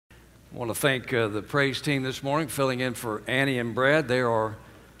I want to thank the praise team this morning, filling in for Annie and Brad. They are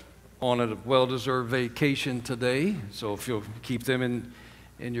on a well-deserved vacation today, so if you'll keep them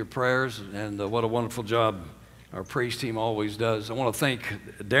in your prayers, and what a wonderful job our praise team always does. I want to thank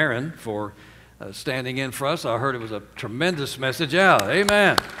Darren for standing in for us. I heard it was a tremendous message. Yeah,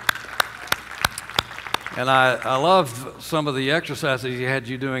 amen. And I love some of the exercises he had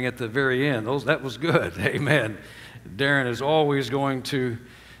you doing at the very end. That was good. Amen. Darren is always going to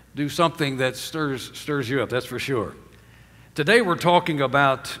do something that stirs you up, that's for sure. Today we're talking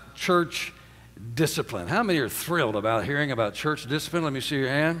about church discipline. How many are thrilled about hearing about church discipline? Let me see your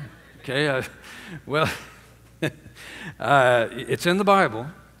hand. Okay, it's in the Bible,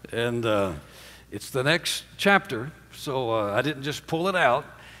 and it's the next chapter, so I didn't just pull it out.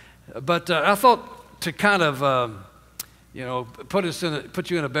 But I thought to kind of, put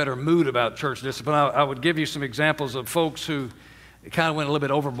you in a better mood about church discipline, I would give you some examples of folks who kind of went a little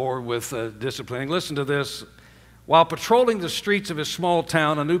bit overboard with disciplining. Listen to this. While patrolling the streets of his small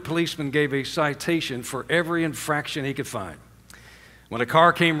town, a new policeman gave a citation for every infraction he could find. When a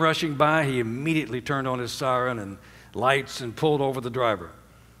car came rushing by, he immediately turned on his siren and lights and pulled over the driver.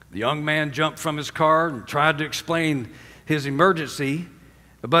 The young man jumped from his car and tried to explain his emergency,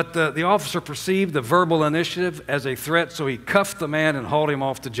 but the officer perceived the verbal initiative as a threat, so he cuffed the man and hauled him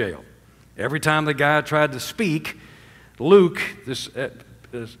off to jail. Every time the guy tried to speak, Luke, this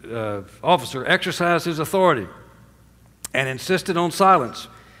officer, exercised his authority and insisted on silence.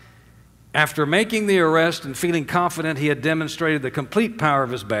 After making the arrest and feeling confident he had demonstrated the complete power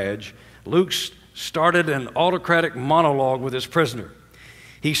of his badge, Luke started an autocratic monologue with his prisoner.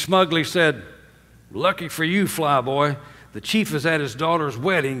 He smugly said, "Lucky for you, flyboy, the chief is at his daughter's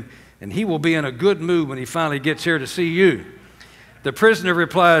wedding, and he will be in a good mood when he finally gets here to see you." The prisoner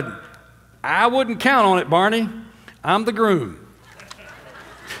replied, "I wouldn't count on it, Barney. I'm the groom."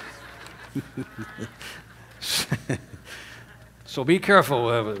 So be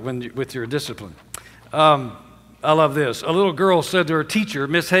careful with your discipline. I love this. A little girl said to her teacher,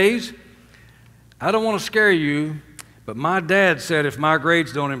 "Miss Hayes, I don't want to scare you, but my dad said if my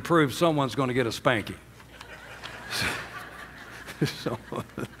grades don't improve, someone's going to get a spanking."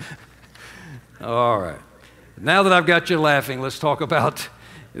 All right. Now that I've got you laughing, let's talk about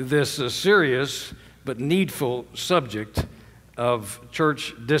this serious but needful subject of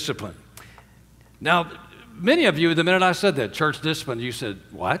church discipline. Now, many of you, the minute I said that, church discipline, you said,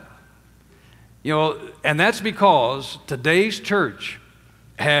 what? And that's because today's church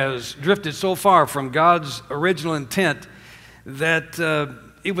has drifted so far from God's original intent that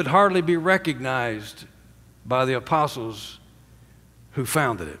it would hardly be recognized by the apostles who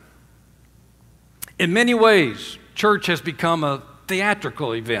founded it. In many ways, church has become a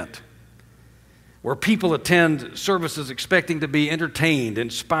theatrical event where people attend services expecting to be entertained,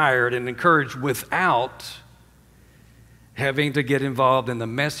 inspired, and encouraged without having to get involved in the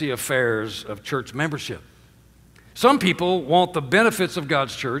messy affairs of church membership. Some people want the benefits of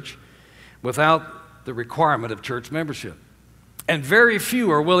God's church without the requirement of church membership. And very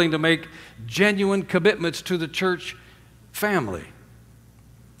few are willing to make genuine commitments to the church family.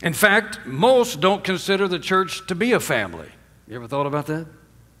 In fact, most don't consider the church to be a family. You ever thought about that?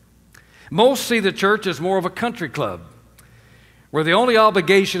 Most see the church as more of a country club, where the only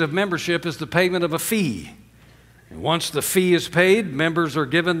obligation of membership is the payment of a fee. And once the fee is paid, members are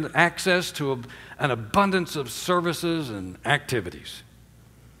given access to an abundance of services and activities.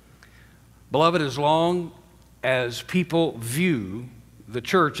 Beloved, as long as people view the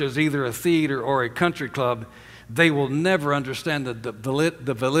church as either a theater or a country club, they will never understand the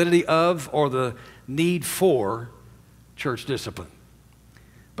validity of or the need for church discipline.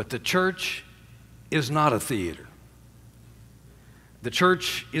 But the church is not a theater. The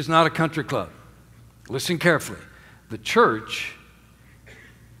church is not a country club. Listen carefully. The church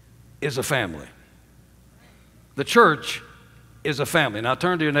is a family. The church is a family. Now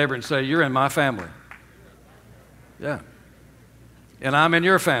turn to your neighbor and say, "You're in my family." Yeah. And I'm in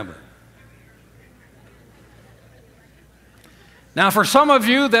your family. Now for some of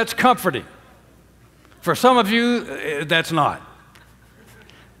you, that's comforting. For some of you, that's not.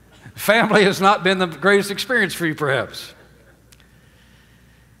 Family has not been the greatest experience for you, perhaps.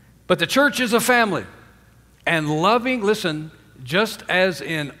 But the church is a family. And loving, listen, just as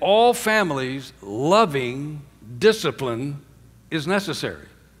in all families, loving discipline is necessary.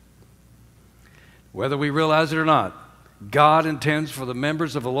 Whether we realize it or not, God intends for the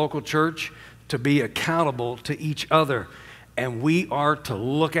members of a local church to be accountable to each other. And we are to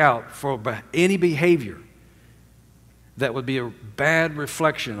look out for any behavior that would be a bad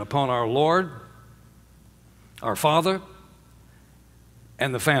reflection upon our Lord, our Father,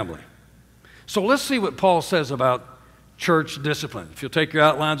 and the family. So let's see what Paul says about church discipline. If you'll take your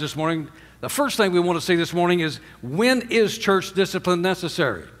outlines this morning, the first thing we want to see this morning is, when is church discipline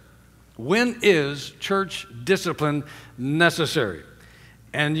necessary? When is church discipline necessary?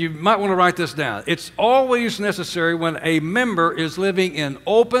 And you might want to write this down. It's always necessary when a member is living in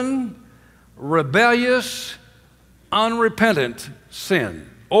open, rebellious, unrepentant sin.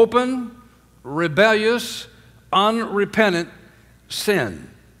 Open, rebellious, unrepentant sin.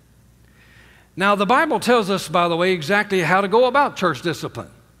 Now, the Bible tells us, by the way, exactly how to go about church discipline.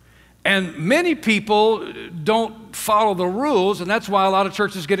 And many people don't follow the rules, and that's why a lot of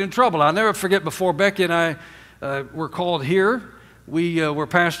churches get in trouble. I'll never forget, before Becky and I were called here, we were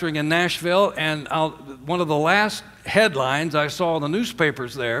pastoring in Nashville, and one of the last headlines I saw in the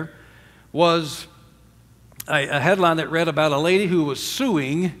newspapers there was a headline that read about a lady who was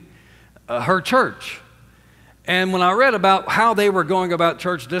suing her church. And when I read about how they were going about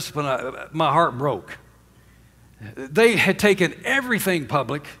church discipline, my heart broke. They had taken everything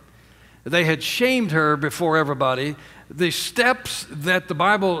public. They had shamed her before everybody. The steps that the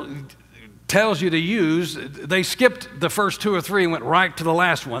Bible tells you to use, they skipped the first 2 or 3 and went right to the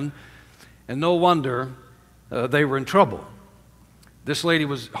last one. And no wonder they were in trouble. This lady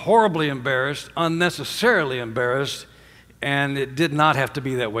was horribly embarrassed, unnecessarily embarrassed, and it did not have to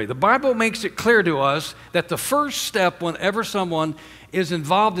be that way. The Bible makes it clear to us that the first step whenever someone is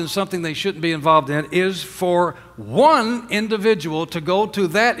involved in something they shouldn't be involved in is for one individual to go to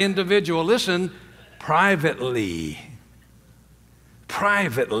that individual, listen, privately.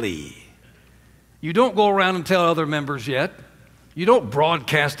 Privately. You don't go around and tell other members yet. You don't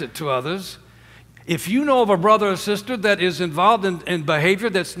broadcast it to others. If you know of a brother or sister that is involved in behavior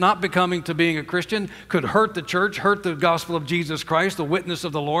that's not becoming to being a Christian, could hurt the church, hurt the gospel of Jesus Christ, the witness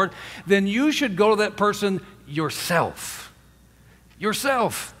of the Lord, then you should go to that person yourself.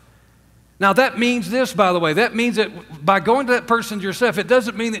 Yourself. Now that means this, by the way. That means that by going to that person yourself, it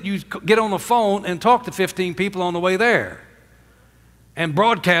doesn't mean that you get on the phone and talk to 15 people on the way there and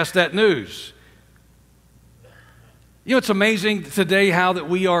broadcast that news. You know, it's amazing today how that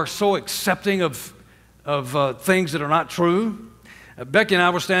we are so accepting of things that are not true. Becky and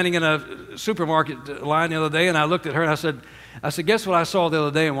I were standing in a supermarket line the other day, and I looked at her and I said, guess what I saw the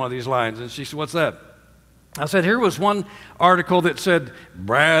other day in one of these lines? And she said, what's that? I said, here was one article that said,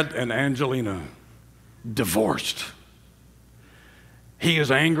 Brad and Angelina divorced. He is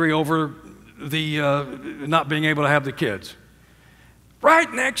angry over the not being able to have the kids.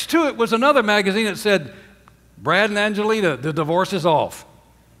 Right next to it was another magazine that said, Brad and Angelina, the divorce is off.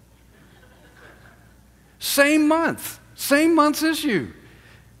 Same month's issue.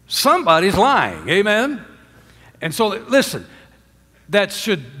 Somebody's lying, amen? And so, listen, that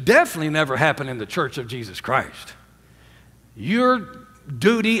should definitely never happen in the Church of Jesus Christ. Your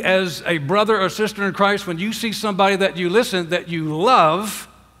duty as a brother or sister in Christ, when you see somebody that you listen, that you love,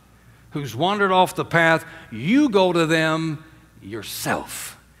 who's wandered off the path, you go to them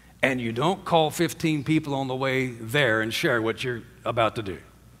yourself. And you don't call 15 people on the way there and share what you're about to do.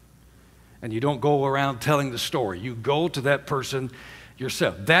 And you don't go around telling the story. You go to that person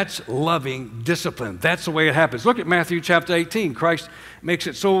yourself. That's loving discipline. That's the way it happens. Look at Matthew chapter 18. Christ makes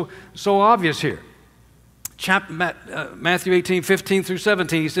it so obvious here. Matthew 18, 15 through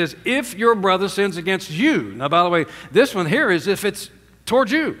 17, he says, if your brother sins against you. Now, by the way, this one here is if it's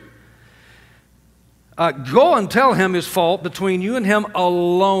towards you. Go and tell him his fault between you and him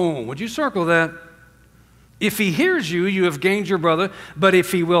alone. Would you circle that? If he hears you, you have gained your brother. But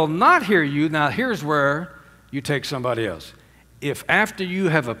if he will not hear you, now here's where you take somebody else. If after you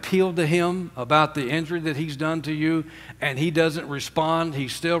have appealed to him about the injury that he's done to you and he doesn't respond,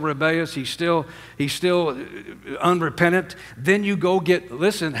 he's still rebellious, he's still unrepentant, then you go get,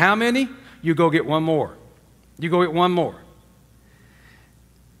 listen, how many? You go get one more. You go get one more.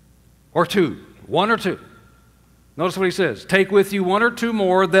 Or two. One or two. Notice what he says. Take with you one or two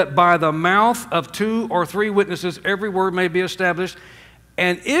more, that by the mouth of 2 or 3 witnesses every word may be established.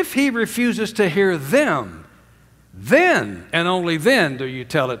 And if he refuses to hear them, then and only then do you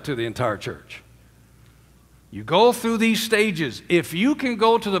tell it to the entire church. You go through these stages. If you can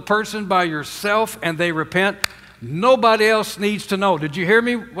go to the person by yourself and they repent, nobody else needs to know. Did you hear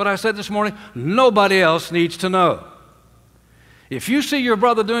me what I said this morning? Nobody else needs to know. If you see your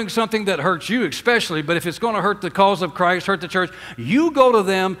brother doing something that hurts you especially, but if it's going to hurt the cause of Christ, hurt the church, you go to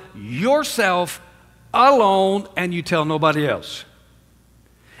them yourself alone and you tell nobody else.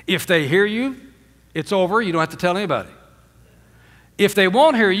 If they hear you, it's over. You don't have to tell anybody. If they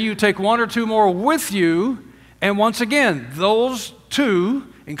won't hear you, you take 1 or 2 more with you. And once again, those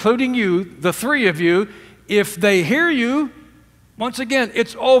 2, including you, the 3 of you, if they hear you, Once again,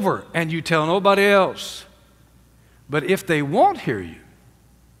 it's over, and you tell nobody else. But if they won't hear you,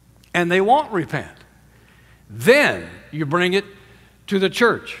 and they won't repent, then you bring it to the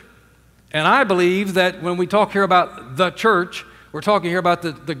church. And I believe that when we talk here about the church, we're talking here about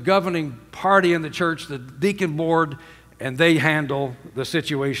the governing party in the church, the deacon board, and they handle the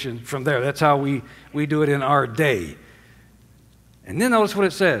situation from there. That's how we do it in our day. And then notice what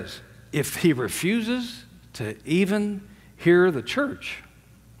it says. If he refuses to even hear the church,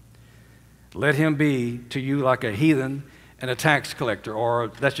 let him be to you like a heathen and a tax collector,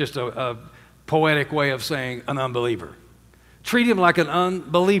 or that's just a poetic way of saying an unbeliever. Treat him like an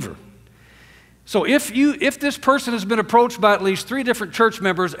unbeliever. So if this person has been approached by at least 3 different church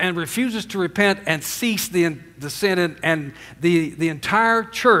members and refuses to repent and cease the sin, and the entire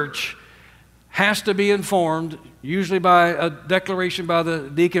church has to be informed, usually by a declaration by the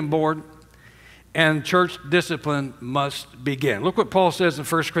deacon board, and church discipline must begin. Look what Paul says in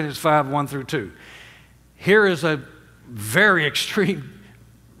 1 Corinthians 5, 1 through 2. Here is a very extreme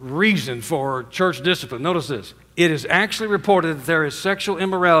reason for church discipline. Notice this. It is actually reported that there is sexual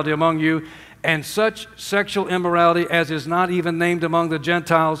immorality among you, and such sexual immorality as is not even named among the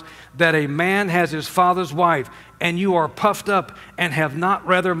Gentiles, that a man has his father's wife, and you are puffed up and have not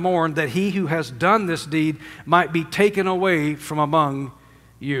rather mourned that he who has done this deed might be taken away from among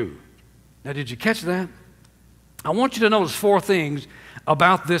you. Now, did you catch that? I want you to notice 4 things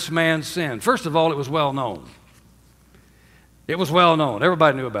about this man's sin. First of all, it was well known. It was well known.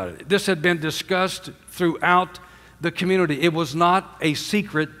 Everybody knew about it. This had been discussed throughout the community. It was not a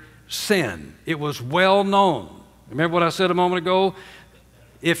secret sin. It was well known. Remember what I said a moment ago?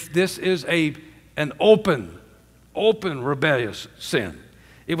 If this is an open rebellious sin,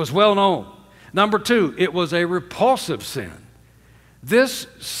 it was well known. Number 2, it was a repulsive sin. This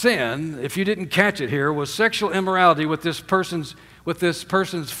sin, if you didn't catch it here, was sexual immorality with this person's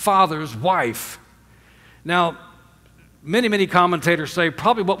father's wife. Now, many commentators say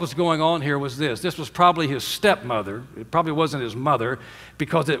probably what was going on here was this. This was probably his stepmother. It probably wasn't his mother,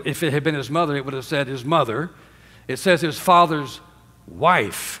 because if it had been his mother, it would have said his mother. It says his father's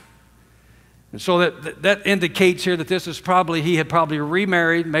wife. And so that indicates here that he had probably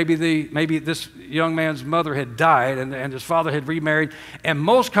remarried. Maybe this young man's mother had died and his father had remarried. And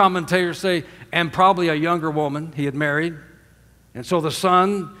most commentators say, and probably a younger woman he had married. And so the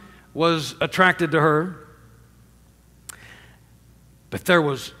son was attracted to her. But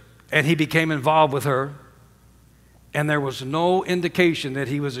and he became involved with her. And there was no indication that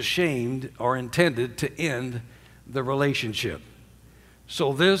he was ashamed or intended to end the relationship.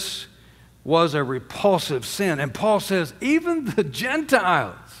 So this was a repulsive sin. And Paul says, even the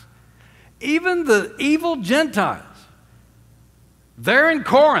Gentiles, even the evil Gentiles, they're in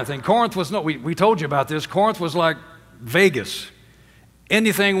Corinth. And Corinth was we told you about this. Corinth was like Vegas.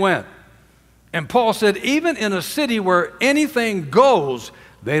 Anything went. And Paul said, even in a city where anything goes,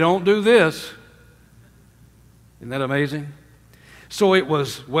 they don't do this. Isn't that amazing? So it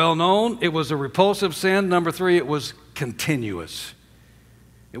was well known. It was a repulsive sin. Number 3, it was continuous.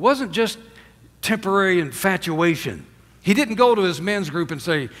 It wasn't just temporary infatuation. He didn't go to his men's group and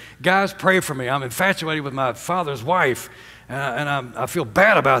say, guys, pray for me. I'm infatuated with my father's wife, and I feel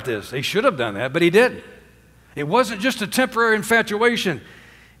bad about this. He should have done that, but he didn't. It wasn't just a temporary infatuation.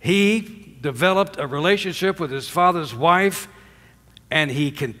 He developed a relationship with his father's wife, and he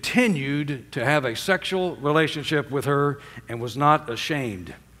continued to have a sexual relationship with her and was not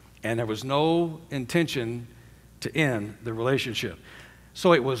ashamed. And there was no intention to end the relationship.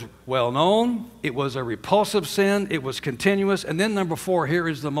 So it was well known, it was a repulsive sin, it was continuous, and then number 4, here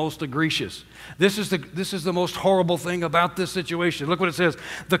is the most egregious. This is the most horrible thing about this situation. Look what it says.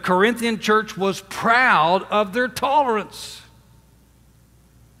 The Corinthian church was proud of their tolerance.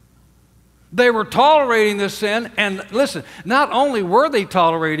 They were tolerating this sin, and listen, not only were they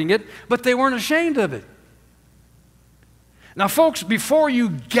tolerating it, but they weren't ashamed of it. Now, folks, before you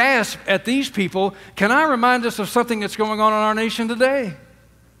gasp at these people, can I remind us of something that's going on in our nation today?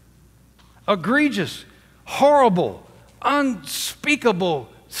 Egregious, horrible, unspeakable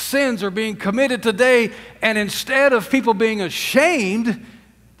sins are being committed today, and instead of people being ashamed,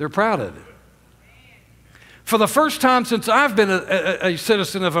 they're proud of it. For the first time since I've been a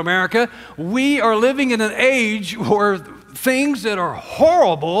citizen of America, we are living in an age where things that are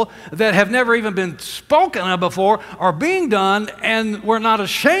horrible, that have never even been spoken of before, are being done, and we're not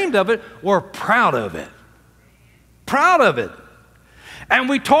ashamed of it, we're proud of it. Proud of it. And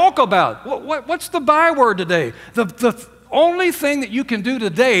we talk about, what's the byword today? The only thing that you can do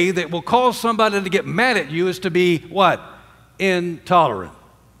today that will cause somebody to get mad at you is to be what? Intolerant.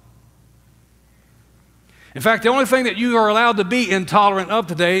 In fact, the only thing that you are allowed to be intolerant of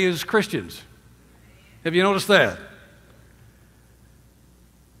today is Christians. Have you noticed that?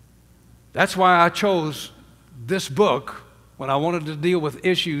 That's why I chose this book when I wanted to deal with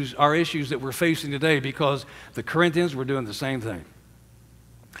our issues that we're facing today, because the Corinthians were doing the same thing.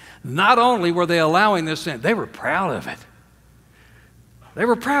 Not only were they allowing this sin, they were proud of it. They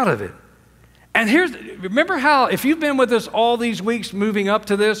were proud of it. And remember how, if you've been with us all these weeks moving up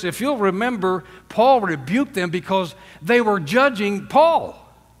to this, if you'll remember, Paul rebuked them because they were judging Paul.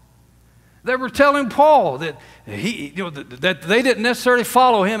 They were telling Paul that that they didn't necessarily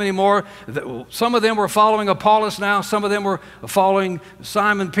follow him anymore. Some of them were following Apollos now. Some of them were following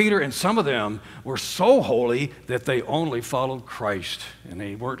Simon Peter. And some of them were so holy that they only followed Christ. And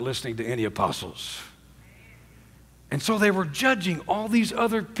they weren't listening to any apostles. And so they were judging all these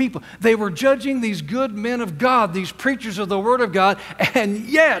other people. They were judging these good men of God, these preachers of the Word of God, and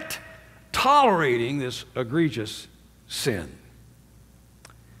yet tolerating this egregious sin.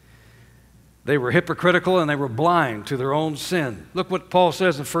 They were hypocritical and they were blind to their own sin. Look what Paul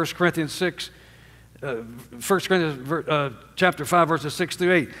says in 1 Corinthians chapter 5, verses 6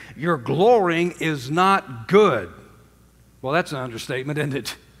 through 8. Your glorying is not good. Well, that's an understatement, isn't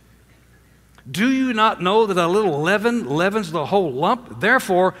it? Do you not know that a little leaven leavens the whole lump?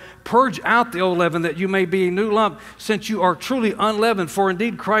 Therefore, purge out the old leaven, that you may be a new lump, since you are truly unleavened. For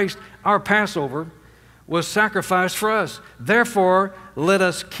indeed Christ, our Passover, was sacrificed for us. Therefore, let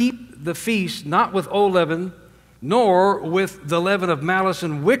us keep the feast not with old leaven, nor with the leaven of malice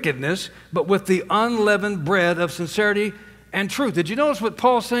and wickedness, but with the unleavened bread of sincerity and truth. Did you notice what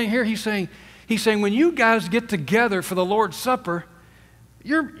Paul's saying here? He's saying when you guys get together for the Lord's Supper,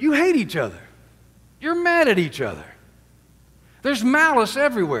 you hate each other. You're mad at each other. There's malice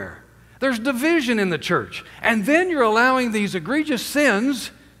everywhere. There's division in the church. And then you're allowing these egregious sins.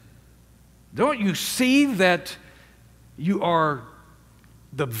 Don't you see that you are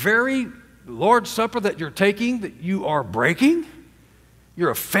the very Lord's Supper that you're taking, that you are breaking? You're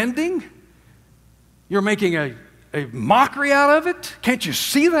offending? You're making a mockery out of it? Can't you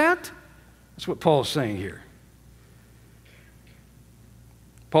see that? That's what Paul's saying here.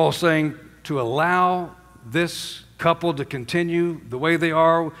 Paul's saying to allow this couple to continue the way they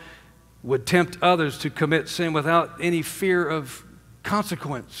are would tempt others to commit sin without any fear of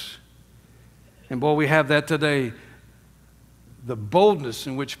consequence. And boy, we have that today. The boldness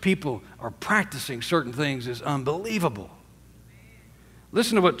in which people are practicing certain things is unbelievable.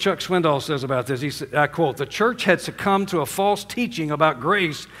 Listen to what Chuck Swindoll says about this. He said, I quote, "The church had succumbed to a false teaching about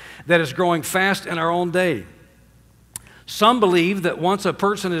grace that is growing fast in our own day. Some believe that once a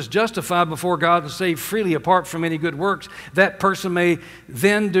person is justified before God and saved freely apart from any good works, that person may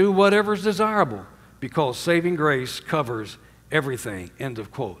then do whatever is desirable because saving grace covers everything." End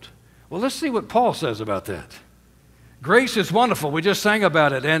of quote. Well, let's see what Paul says about that. Grace is wonderful. We just sang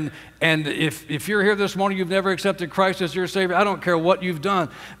about it. And if you're here this morning, you've never accepted Christ as your Savior, I don't care what you've done.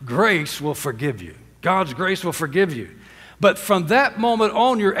 Grace will forgive you. God's grace will forgive you. But from that moment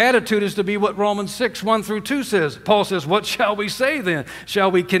on, your attitude is to be what Romans 6, 1 through 2 says. Paul says, what shall we say then?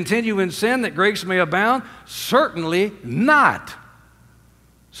 Shall we continue in sin that grace may abound? Certainly not.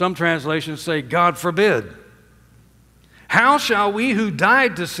 Some translations say, God forbid. How shall we who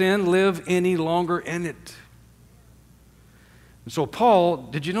died to sin live any longer in it? And so Paul,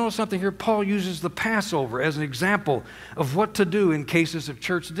 did you notice something here? Paul uses the Passover as an example of what to do in cases of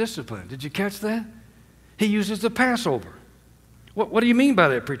church discipline. Did you catch that? He uses the Passover. What do you mean by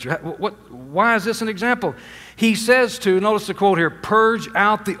that, preacher? Why is this an example? He says to, notice the quote here, purge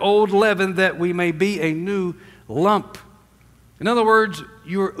out the old leaven that we may be a new lump. In other words,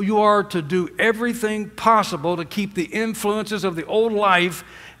 you are to do everything possible to keep the influences of the old life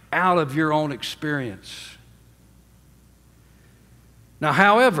out of your own experience. Now,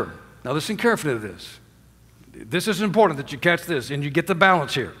 however, listen carefully to this. This is important that you catch this and you get the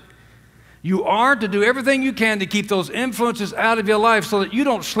balance here. You are to do everything you can to keep those influences out of your life so that you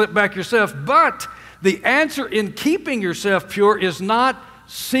don't slip back yourself. But the answer in keeping yourself pure is not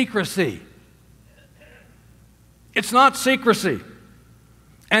secrecy. It's not secrecy.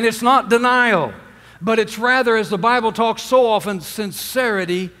 And it's not denial. But it's rather, as the Bible talks so often,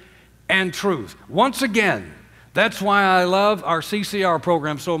 sincerity and truth. Once again, that's why I love our CCR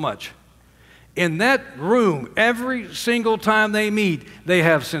program so much. In that room, every single time they meet, they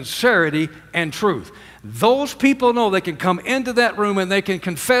have sincerity and truth. Those people know they can come into that room and they can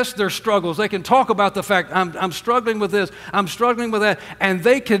confess their struggles. They can talk about the fact, I'm struggling with this, I'm struggling with that, and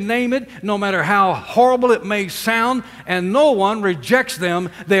they can name it no matter how horrible it may sound, and no one rejects them.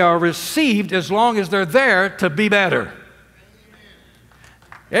 They are received as long as they're there to be better.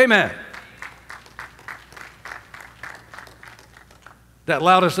 Amen. That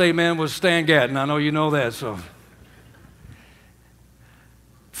loudest amen was Stan Gatton. I know you know that. So,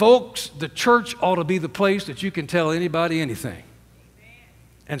 folks, the church ought to be the place that you can tell anybody anything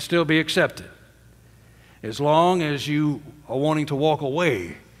and still be accepted, as long as you are wanting to walk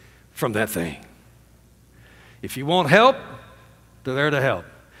away from that thing. If you want help, they're there to help.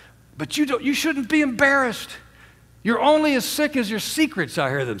 But you shouldn't be embarrassed. You're only as sick as your secrets, I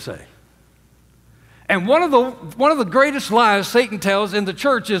hear them say. And one of the greatest lies Satan tells in the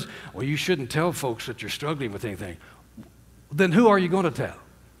church is, well, you shouldn't tell folks that you're struggling with anything. Then who are you going to tell?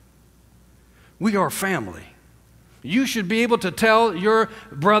 We are family. You should be able to tell your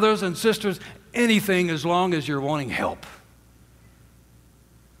brothers and sisters anything as long as you're wanting help.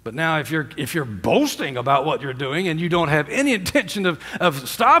 But now if you're boasting about what you're doing and you don't have any intention of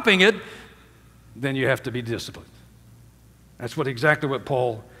stopping it, then you have to be disciplined. That's exactly what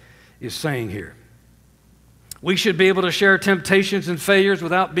Paul is saying here. We should be able to share temptations and failures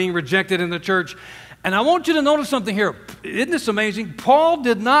without being rejected in the church. And I want you to notice something here. Isn't this amazing? Paul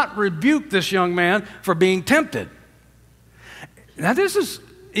did not rebuke this young man for being tempted. Now this is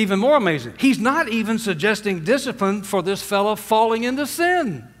even more amazing. He's not even suggesting discipline for this fellow falling into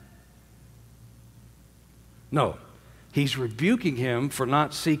sin. No, he's rebuking him for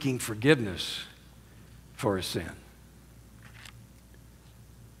not seeking forgiveness for his sin.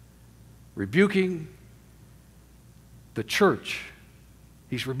 Rebuking the church.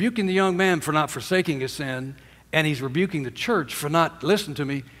 He's rebuking the young man for not forsaking his sin, and he's rebuking the church for not, listen to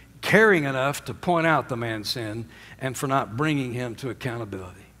me, caring enough to point out the man's sin and for not bringing him to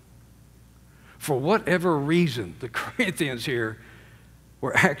accountability. For whatever reason, the Corinthians here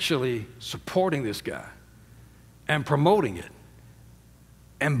were actually supporting this guy and promoting it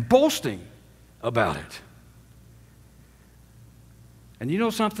and boasting about it. And you know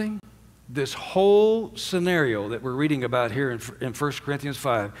something? This whole scenario that we're reading about here in 1 Corinthians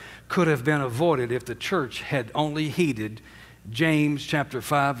 5 could have been avoided if the church had only heeded James chapter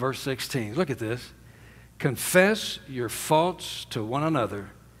 5, verse 16. Look at this. Confess your faults to one another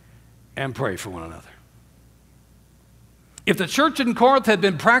and pray for one another. If the church in Corinth had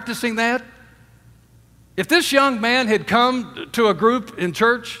been practicing that, if this young man had come to a group in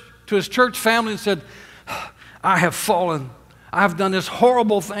church, to his church family and said, I have fallen, I've done this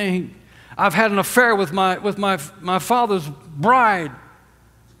horrible thing, I've had an affair with my father's bride,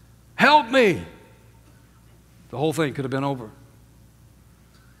 help me, the whole thing could have been over.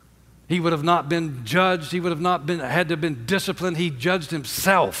 He would have not been judged. He would have not had to have been disciplined. He judged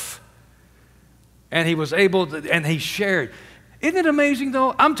himself. And he was able to, and he shared. Isn't it amazing,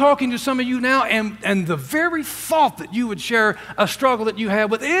 though? I'm talking to some of you now, and the very thought that you would share a struggle that you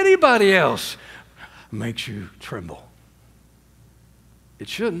have with anybody else makes you tremble. It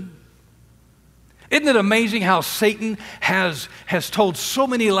shouldn't. Isn't it amazing how Satan has told so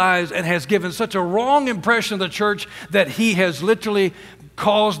many lies and has given such a wrong impression of the church that he has literally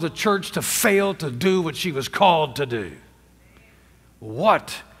caused the church to fail to do what she was called to do?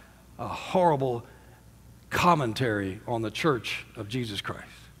 What a horrible commentary on the church of Jesus Christ.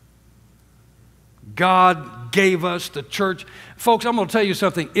 God gave us the church. Folks, I'm going to tell you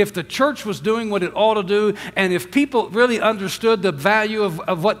something. If the church was doing what it ought to do, and if people really understood the value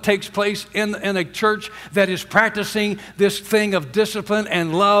of what takes place in a church that is practicing this thing of discipline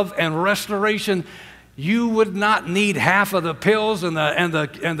and love and restoration, you would not need half of the pills and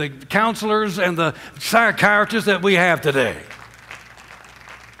the counselors and the psychiatrists that we have today.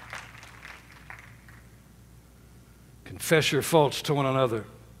 Confess your faults to one another.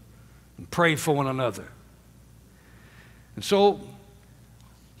 And pray for one another. And so,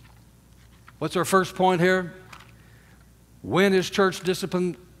 what's our first point here? When is church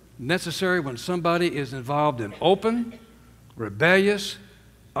discipline necessary? When somebody is involved in open, rebellious,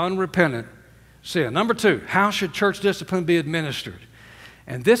 unrepentant sin. Number two, how should church discipline be administered?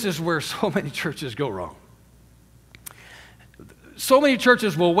 And this is where so many churches go wrong. So many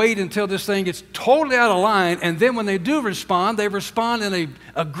churches will wait until this thing gets totally out of line, and then when they do respond, they respond in an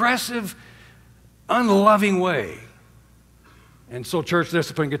aggressive, unloving way. And so church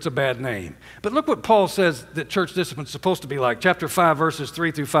discipline gets a bad name. But look what Paul says that church discipline is supposed to be like. Chapter 5, verses 3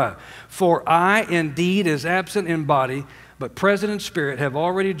 through 5. For I indeed is absent in body, but present in spirit, have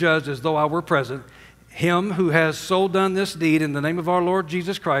already judged as though I were present, him who has so done this deed in the name of our Lord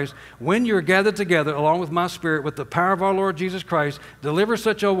Jesus Christ. When you are gathered together along with my spirit with the power of our Lord Jesus Christ, deliver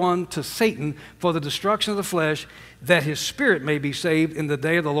such a one to Satan for the destruction of the flesh, that his spirit may be saved in the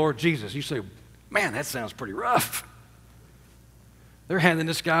day of the Lord Jesus. You say, man, that sounds pretty rough. They're handing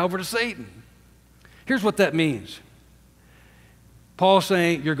this guy over to Satan. Here's what that means. Paul's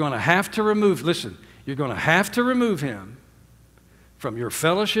saying you're going to have to remove, listen, you're going to have to remove him from your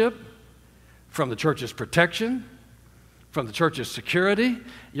fellowship, from the church's protection, from the church's security.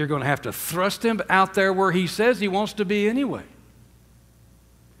 You're going to have to thrust him out there where he says he wants to be anyway.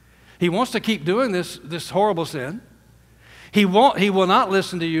 He wants to keep doing this horrible sin. He will not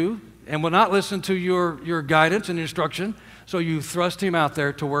listen to you and will not listen to your guidance and instruction, so you thrust him out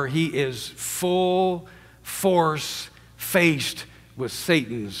there to where he is full force faced with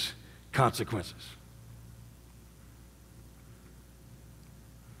Satan's consequences.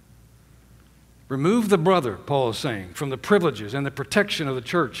 Remove the brother, Paul is saying, from the privileges and the protection of the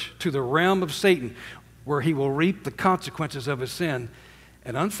church to the realm of Satan, where he will reap the consequences of his sin,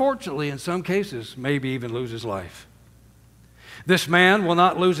 and unfortunately, in some cases, maybe even lose his life. This man will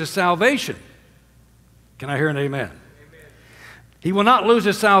not lose his salvation. Can I hear an amen? Amen. He will not lose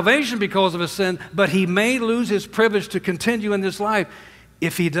his salvation because of his sin, but he may lose his privilege to continue in this life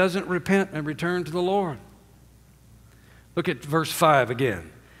if he doesn't repent and return to the Lord. Look at verse 5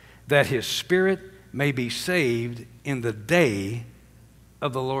 again. That his spirit may be saved in the day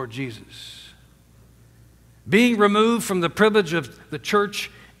of the Lord Jesus. Being removed from the privilege of the church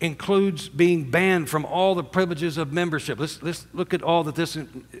includes being banned from all the privileges of membership. Let's look at all that this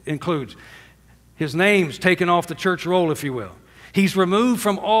includes. His name's taken off the church roll, if you will. He's removed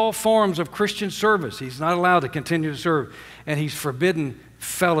from all forms of Christian service. He's not allowed to continue to serve. And he's forbidden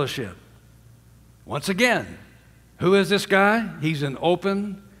fellowship. Once again, who is this guy? He's an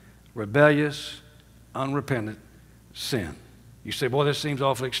open, rebellious, unrepentant sin. You say, boy, this seems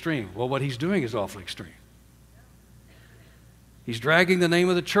awfully extreme. Well, what he's doing is awfully extreme. He's dragging the name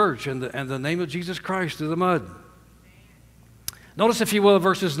of the church and the name of Jesus Christ through the mud. Notice, if you will,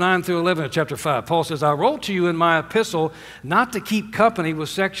 verses 9 through 11 of chapter 5. Paul says, I wrote to you in my epistle not to keep company with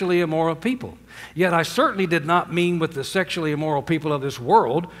sexually immoral people. Yet I certainly did not mean with the sexually immoral people of this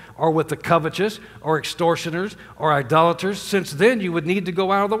world, or with the covetous, or extortioners, or idolaters, since then you would need to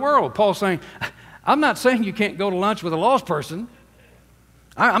go out of the world. Paul's saying, I'm not saying you can't go to lunch with a lost person.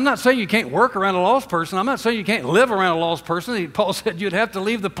 I'm not saying you can't work around a lost person. I'm not saying you can't live around a lost person. Paul said you'd have to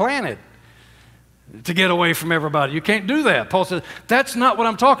leave the planet to get away from everybody. You can't do that. Paul said, that's not what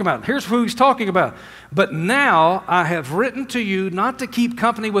I'm talking about. Here's who he's talking about. But now I have written to you not to keep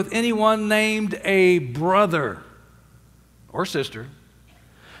company with anyone named a brother or sister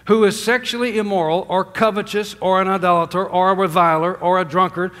who is sexually immoral or covetous or an idolater or a reviler or a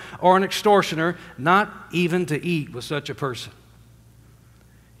drunkard or an extortioner, not even to eat with such a person.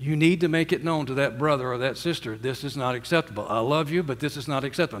 You need to make it known to that brother or that sister, this is not acceptable. I love you, but this is not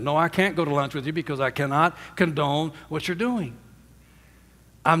acceptable. No, I can't go to lunch with you because I cannot condone what you're doing.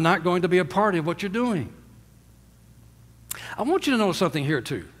 I'm not going to be a part of what you're doing. I want you to know something here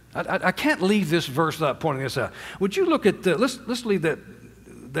too. I can't leave this verse without pointing this out. Would you look at, let's leave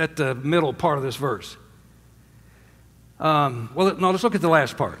that middle part of this verse. Let's look at the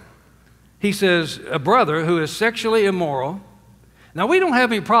last part. He says, a brother who is sexually immoral. Now, we don't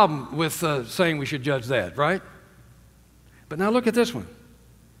have any problem with saying we should judge that, right? But now look at this one.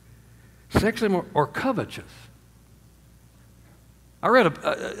 Sexually immoral or covetous.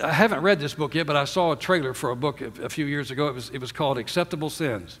 I haven't read this book yet, but I saw a trailer for a book a few years ago. It was called Acceptable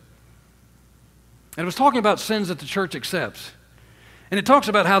Sins. And it was talking about sins that the church accepts. And it talks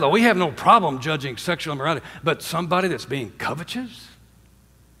about how we have no problem judging sexual immorality, but somebody that's being covetous?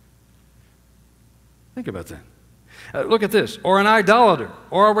 Think about that. Look at this. Or an idolater,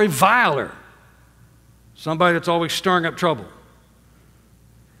 or a reviler. Somebody that's always stirring up trouble.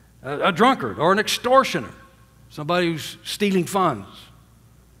 A drunkard, or an extortioner. Somebody who's stealing funds.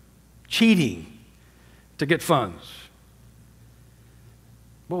 Cheating to get funds.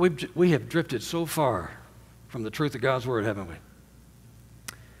 Well, we have drifted so far from the truth of God's Word, haven't we?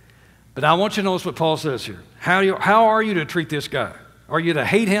 But I want you to notice what Paul says here. How are you to treat this guy? Are you to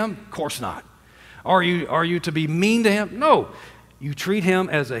hate him? Of course not. Are you to be mean to him? No. You treat him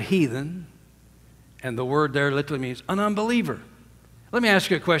as a heathen, and the word there literally means an unbeliever. Let me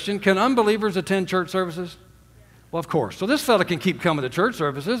ask you a question. Can unbelievers attend church services? Well, of course. So this fella can keep coming to church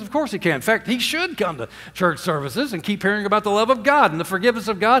services. Of course he can. In fact, he should come to church services and keep hearing about the love of God and the forgiveness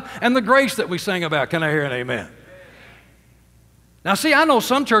of God and the grace that we sing about. Can I hear an amen? Now, see, I know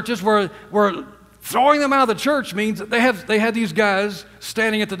some churches where throwing them out of the church means that they had these guys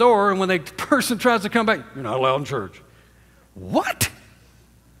standing at the door, and when the person tries to come back, you're not allowed in church. What?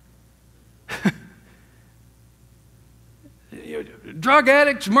 Drug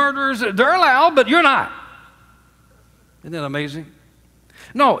addicts, murderers, they're allowed, but you're not. Isn't that amazing?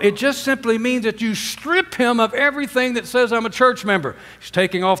 No, it just simply means that you strip him of everything that says I'm a church member. He's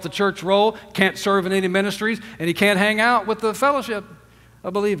taking off the church roll, can't serve in any ministries, and he can't hang out with the fellowship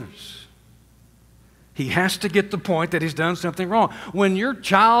of believers. He has to get the point that he's done something wrong. When your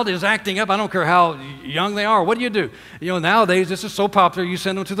child is acting up, I don't care how young they are, what do? Nowadays, this is so popular, you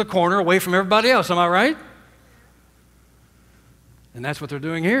send them to the corner away from everybody else. Am I right? And that's what they're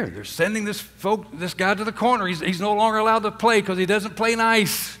doing here. They're sending this guy to the corner. He's no longer allowed to play because he doesn't play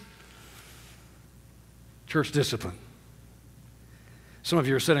nice. Church discipline. Some of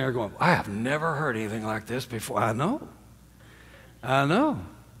you are sitting there going, I have never heard anything like this before. I know.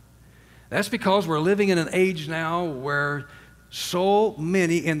 That's because we're living in an age now where so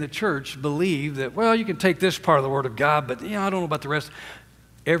many in the church believe that, well, you can take this part of the Word of God, but I don't know about the rest.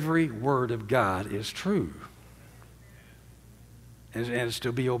 Every word of God is true. And it's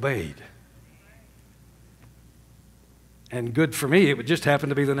to be obeyed. And good for me, it would just happen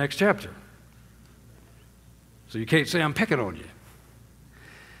to be the next chapter. So you can't say I'm picking on you.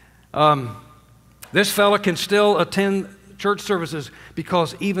 This fella can still attend church services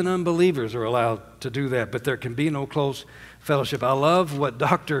because even unbelievers are allowed to do that, but there can be no close fellowship. I love what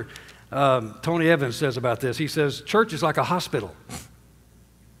Dr. Tony Evans says about this. He says, church is like a hospital.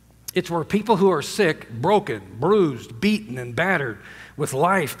 It's where people who are sick, broken, bruised, beaten, and battered with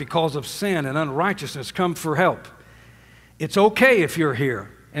life because of sin and unrighteousness come for help. It's okay if you're here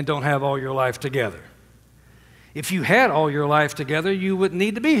and don't have all your life together. If you had all your life together, you wouldn't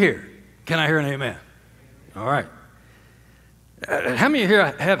need to be here. Can I hear an amen? All right. How many here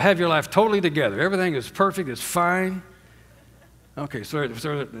have your life totally together? Everything is perfect, it's fine. Okay, so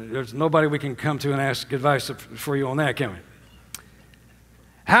there's nobody we can come to and ask advice for you on that, can we?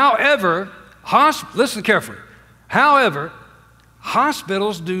 However, listen carefully. However,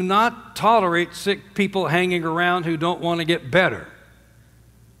 hospitals do not tolerate sick people hanging around who don't want to get better.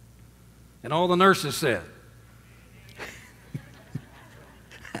 And all the nurses said.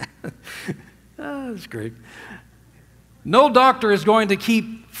 Oh, that's great. No doctor is going to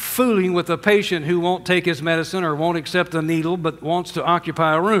keep fooling with a patient who won't take his medicine or won't accept a needle but wants to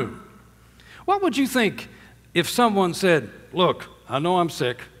occupy a room. What would you think if someone said, look, I know I'm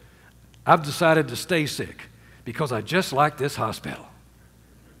sick. I've decided to stay sick because I just like this hospital.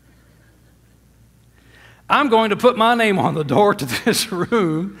 I'm going to put my name on the door to this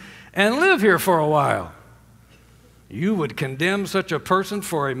room and live here for a while. You would condemn such a person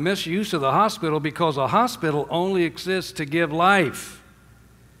for a misuse of the hospital because a hospital only exists to give life.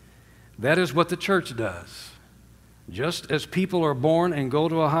 That is what the church does. Just as people are born and go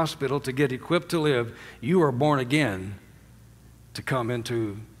to a hospital to get equipped to live, you are born again to come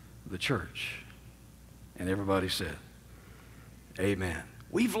into the church. And everybody said, amen.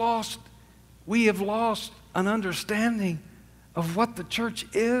 We have lost an understanding of what the church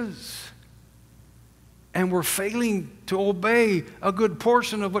is. And we're failing to obey a good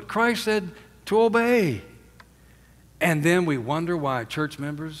portion of what Christ said to obey. And then we wonder why church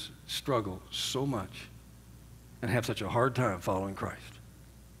members struggle so much and have such a hard time following Christ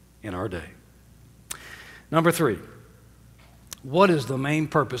in our day. Number 3, what is the main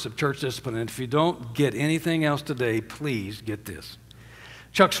purpose of church discipline? And if you don't get anything else today, please get this.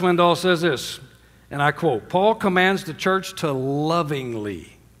 Chuck Swindoll says this, and I quote, Paul commands the church to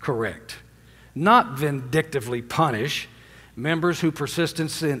lovingly correct, not vindictively punish members who persist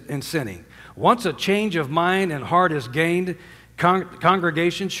in sinning. Once a change of mind and heart is gained,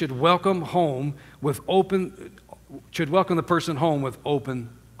 congregations should welcome the person home with open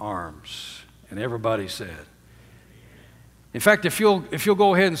arms. And everybody said. In fact, if you'll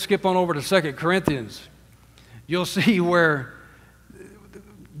go ahead and skip on over to 2 Corinthians, you'll see where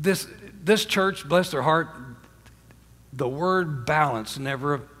this church, bless their heart, the word balance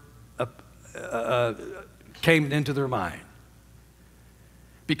never came into their mind.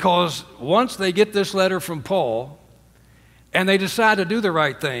 Because once they get this letter from Paul and they decide to do the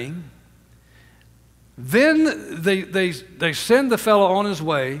right thing, then they send the fellow on his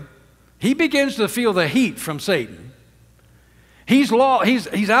way. He begins to feel the heat from Satan. He's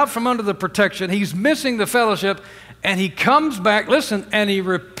out from under the protection. He's missing the fellowship, and he comes back, listen, and he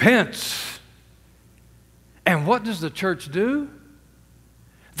repents. And what does the church do?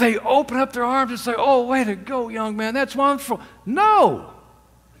 They open up their arms and say, oh, way to go, young man, that's wonderful. No.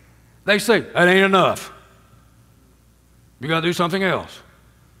 They say, that ain't enough. You got to do something else.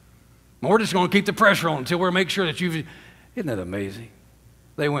 We're just going to keep the pressure on until we make sure that you've... Isn't that amazing?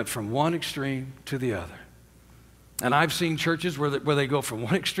 They went from one extreme to the other. And I've seen churches where they go from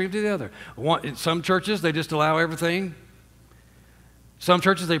one extreme to the other. In some churches, they just allow everything. Some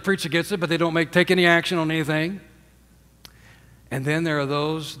churches, they preach against it, but they don't take any action on anything. And then there are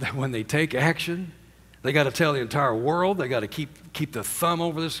those that when they take action, they got to tell the entire world. They got to keep the thumb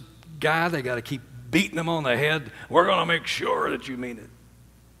over this guy. They got to keep beating him on the head. We're going to make sure that you mean it.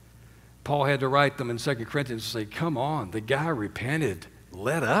 Paul had to write them in 2 Corinthians and say, come on, the guy repented.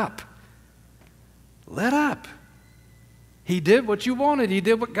 Let up. Let up. He did what you wanted. He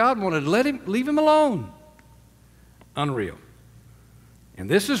did what God wanted. Leave him alone. Unreal. And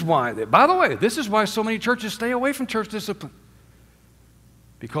this is why, by the way, this is why so many churches stay away from church discipline.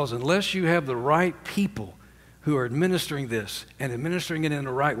 Because unless you have the right people who are administering this and administering it in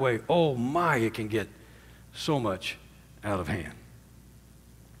the right way, oh my, it can get so much out of hand.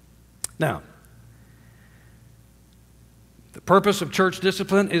 Now, the purpose of church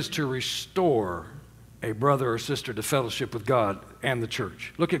discipline is to restore a brother or sister to fellowship with God and the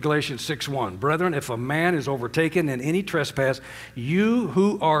church. Look at Galatians 6:1. Brethren, if a man is overtaken in any trespass, you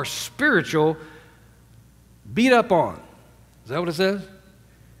who are spiritual, beat up on. Is that what it says?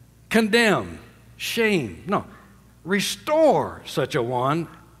 Condemn, shame. No. Restore such a one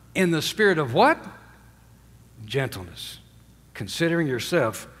in the spirit of what? Gentleness. Considering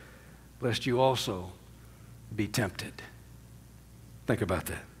yourself, lest you also be tempted. Think about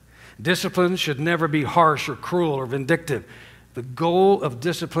that. Discipline should never be harsh or cruel or vindictive. The goal of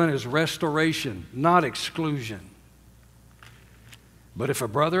discipline is restoration, not exclusion. But if a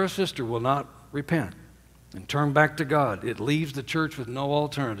brother or sister will not repent and turn back to God, it leaves the church with no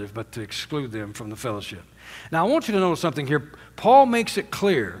alternative but to exclude them from the fellowship. Now, I want you to notice something here. Paul makes it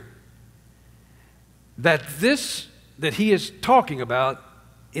clear that this that he is talking about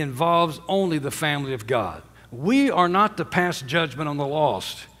involves only the family of God. We are not to pass judgment on the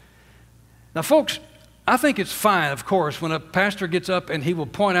lost. Now, folks, I think it's fine, of course, when a pastor gets up and he will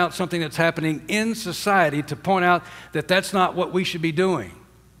point out something that's happening in society to point out that that's not what we should be doing.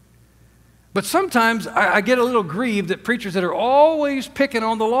 But sometimes I get a little grieved that preachers that are always picking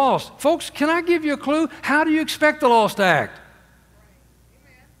on the lost. Folks, can I give you a clue? How do you expect the lost to act?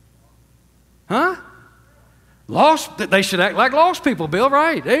 Huh? Lost, they should act like lost people, Bill,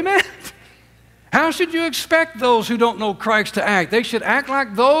 right? Amen. How should you expect those who don't know Christ to act? They should act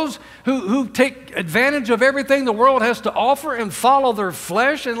like those who take advantage of everything the world has to offer and follow their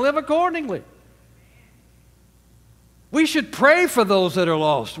flesh and live accordingly. We should pray for those that are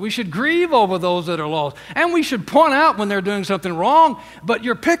lost. We should grieve over those that are lost. And we should point out when they're doing something wrong, but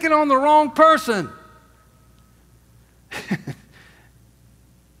you're picking on the wrong person.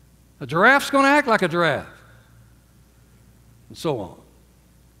 A giraffe's going to act like a giraffe. And so on.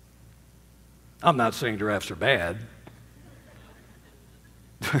 I'm not saying giraffes are bad.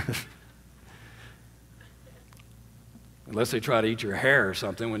 Unless they try to eat your hair or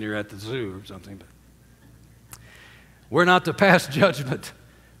something when you're at the zoo or something. But we're not to pass judgment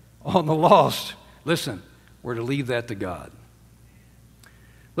on the lost. Listen, we're to leave that to God.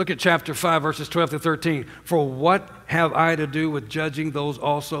 Look at chapter 5, verses 12 to 13. For what have I to do with judging those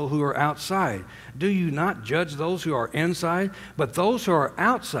also who are outside? Do you not judge those who are inside? But those who are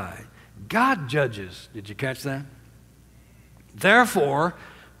outside, God judges. Did you catch that? Therefore,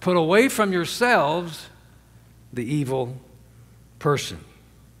 put away from yourselves the evil person.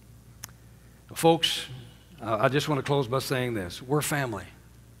 Folks, I just want to close by saying this. We're family.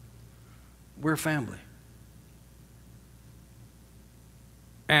 We're family.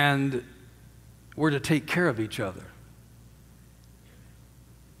 And we're to take care of each other.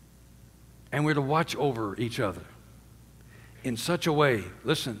 And we're to watch over each other in such a way.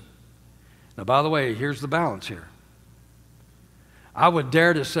 Listen, now, by the way, here's the balance here. I would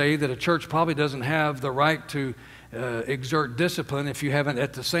dare to say that a church probably doesn't have the right to exert discipline if you haven't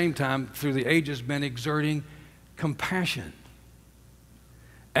at the same time through the ages been exerting compassion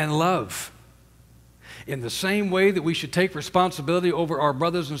and love. In the same way that we should take responsibility over our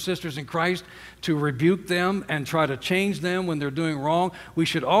brothers and sisters in Christ to rebuke them and try to change them when they're doing wrong, we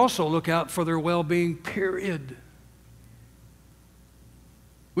should also look out for their well-being, period.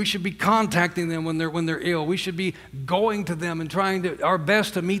 We should be contacting them when they're ill. We should be going to them and trying our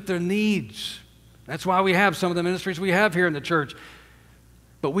best to meet their needs. That's why we have some of the ministries we have here in the church.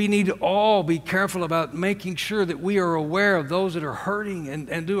 But we need to all be careful about making sure that we are aware of those that are hurting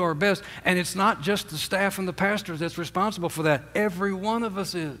and do our best. And it's not just the staff and the pastors that's responsible for that. Every one of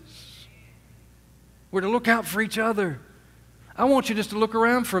us is. We're to look out for each other. I want you just to look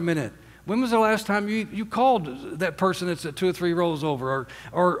around for a minute. When was the last time you called that person that's at 2 or 3 rows over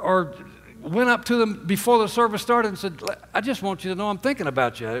or went up to them before the service started and said, I just want you to know I'm thinking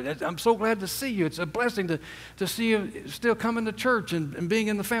about you. I'm so glad to see you. It's a blessing to see you still coming to church and being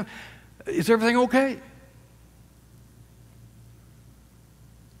in the family. Is everything okay?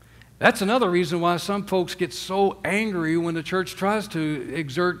 That's another reason why some folks get so angry when the church tries to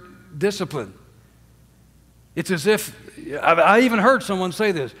exert discipline. It's as if, I even heard someone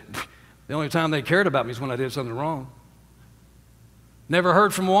say this, the only time they cared about me is when I did something wrong. Never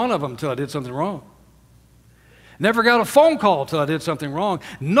heard from one of them until I did something wrong. Never got a phone call until I did something wrong.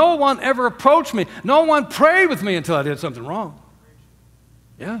 No one ever approached me. No one prayed with me until I did something wrong.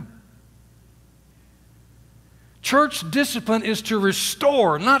 Yeah. Church discipline is to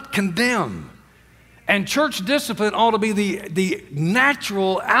restore, not condemn. And church discipline ought to be the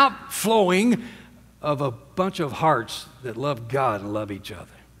natural outflowing of a bunch of hearts that love God and love each other.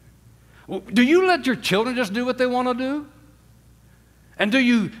 Do you let your children just do what they want to do? And do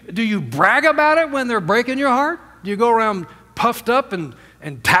you brag about it when they're breaking your heart? Do you go around puffed up and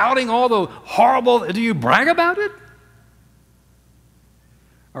touting all the horrible, do you brag about it?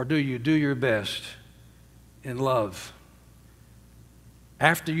 Or do you do your best in love?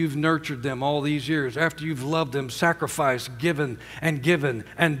 After you've nurtured them all these years, after you've loved them, sacrificed, given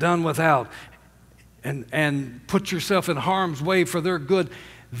and done without, and put yourself in harm's way for their good,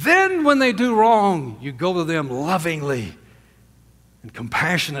 then when they do wrong, you go to them lovingly and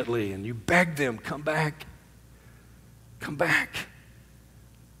compassionately, and you beg them, come back. Come back.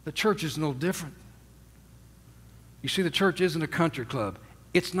 The church is no different. You see, the church isn't a country club.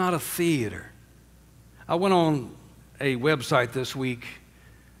 It's not a theater. I went on a website this week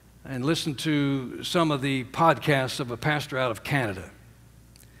and listened to some of the podcasts of a pastor out of Canada.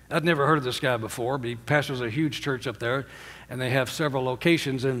 I'd never heard of this guy before, but he pastors a huge church up there, and they have several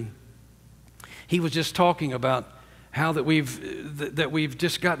locations, and he was just talking about how that we've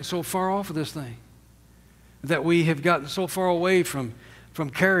just gotten so far off of this thing, that we have gotten so far away from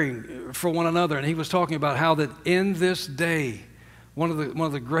caring for one another. And he was talking about how that in this day, one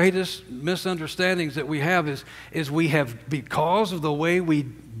of the greatest misunderstandings that we have is we have, because of the way we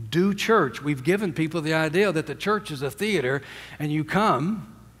do church, we've given people the idea that the church is a theater, and you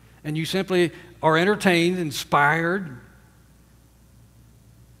come and you simply are entertained, inspired,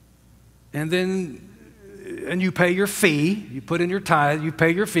 and you pay your fee. You put in your tithe, you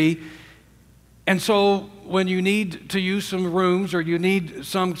pay your fee. And so when you need to use some rooms or you need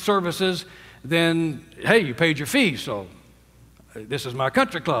some services, then, hey, you paid your fee. So this is my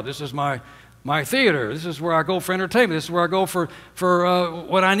country club. This is my theater. This is where I go for entertainment. This is where I go for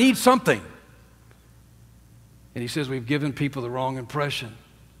when I need something. And he says we've given people the wrong impression.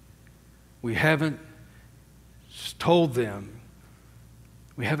 We haven't told them.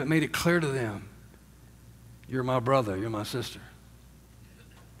 We haven't made it clear to them. You're my brother. You're my sister.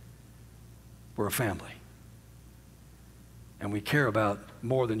 We're a family. And we care about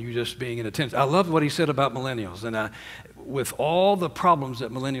more than you just being in attendance. I love what he said about millennials. And with all the problems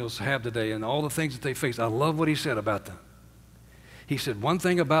that millennials have today and all the things that they face, I love what he said about them. He said, one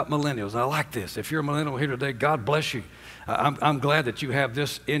thing about millennials, I like this. If you're a millennial here today, God bless you. I'm glad that you have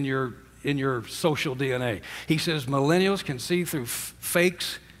this in your social DNA. He says millennials can see through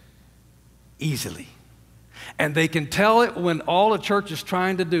fakes easily. And they can tell it when all a church is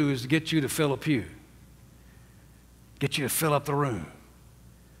trying to do is to get you to fill a pew, get you to fill up the room,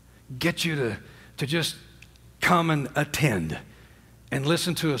 get you to just come and attend and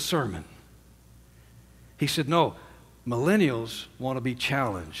listen to a sermon. He said, no, millennials want to be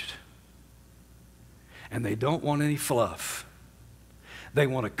challenged, and they don't want any fluff. They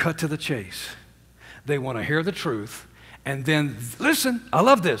want to cut to the chase. They want to hear the truth. And then, listen, I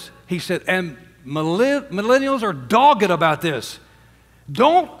love this. He said, and millennials are dogged about this.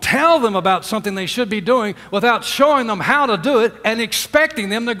 Don't tell them about something they should be doing without showing them how to do it and expecting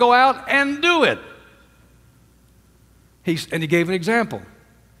them to go out and do it. And he gave an example.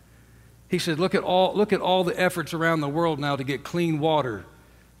 He said, look at all the efforts around the world now to get clean water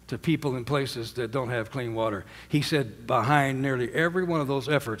to people in places that don't have clean water. He said behind nearly every one of those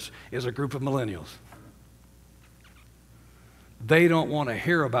efforts is a group of millennials. They don't want to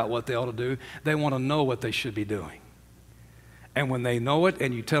hear about what they ought to do. They want to know what they should be doing. And when they know it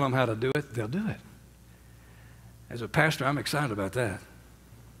and you tell them how to do it, they'll do it. As a pastor, I'm excited about that.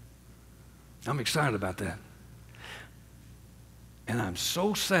 I'm excited about that. And I'm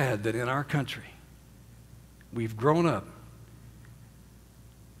so sad that in our country, we've grown up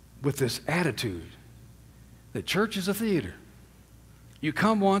with this attitude that church is a theater. You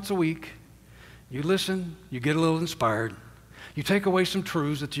come once a week, you listen, you get a little inspired, you take away some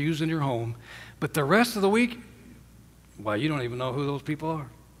truths that you use in your home, but the rest of the week, why, you don't even know who those people are.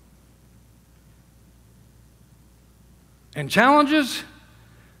 And challenges,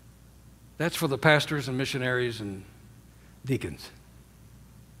 that's for the pastors and missionaries and deacons.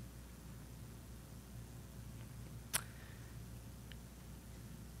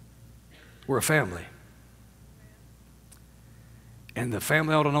 We're a family. And the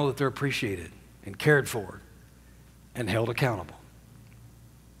family ought to know that they're appreciated and cared for and held accountable.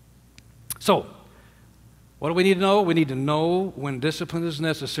 So, What do we need to know? We need to know when discipline is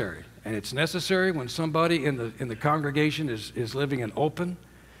necessary. And it's necessary when somebody in the congregation is living in open,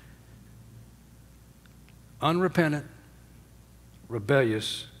 unrepentant,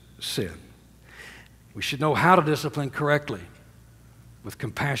 rebellious sin. We should know how to discipline correctly with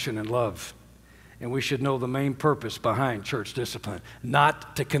compassion and love. And we should know the main purpose behind church discipline: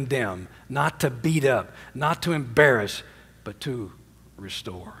 not to condemn, not to beat up, not to embarrass, but to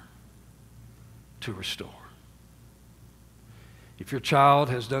restore. To restore. If your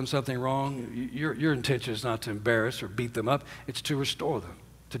child has done something wrong, your intention is not to embarrass or beat them up. It's to restore them,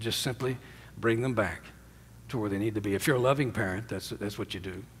 to just simply bring them back to where they need to be. If you're a loving parent, that's what you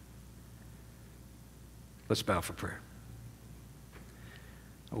do. Let's bow for prayer.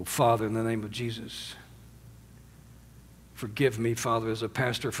 Oh, Father, in the name of Jesus, forgive me, Father, as a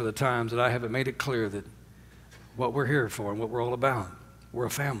pastor, for the times that I haven't made it clear that what we're here for and what we're all about. We're a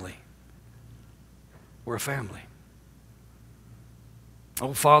family. We're a family.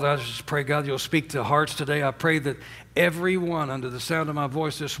 Oh, Father, I just pray, God, you'll speak to hearts today. I pray that everyone under the sound of my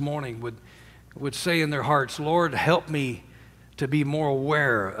voice this morning would say in their hearts, Lord, help me to be more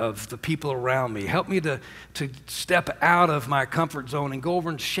aware of the people around me. Help me to step out of my comfort zone and go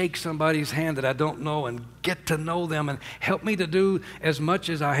over and shake somebody's hand that I don't know and get to know them, and help me to do as much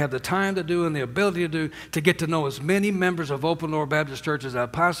as I have the time to do and the ability to do, to get to know as many members of Open Door Baptist Church as I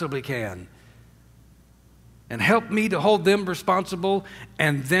possibly can. And help me to hold them responsible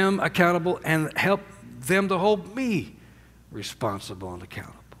and them accountable, and help them to hold me responsible and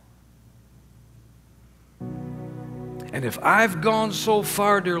accountable. And if I've gone so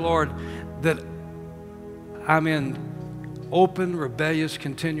far, dear Lord, that I'm in open, rebellious,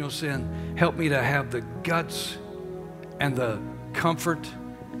 continual sin, help me to have the guts and the comfort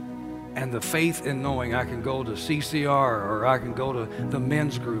and the faith in knowing I can go to CCR, or I can go to the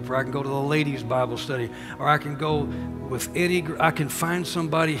men's group, or I can go to the ladies' Bible study, or I can go with I can find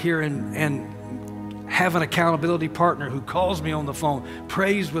somebody here and have an accountability partner who calls me on the phone,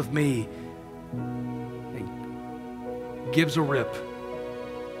 prays with me, and gives a rip,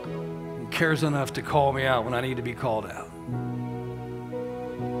 and cares enough to call me out when I need to be called out.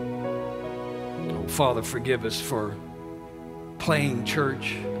 Oh, Father, forgive us for playing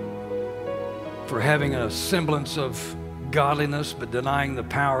church, for having a semblance of godliness but denying the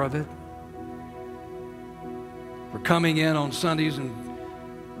power of it, for coming in on Sundays and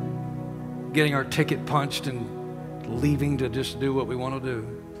getting our ticket punched and leaving to just do what we want to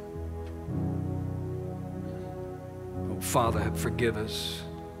do. Oh, Father, forgive us.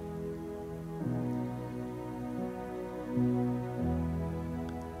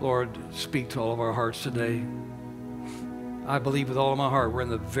 Lord, speak to all of our hearts today. I believe with all of my heart we're in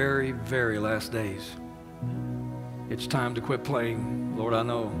the very, very last days. It's time to quit playing. Lord, I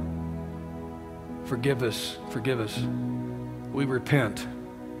know. Forgive us. Forgive us. We repent.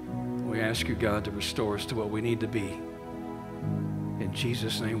 We ask you, God, to restore us to what we need to be. In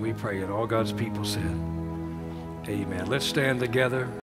Jesus' name we pray. And all God's people said, amen. Let's stand together.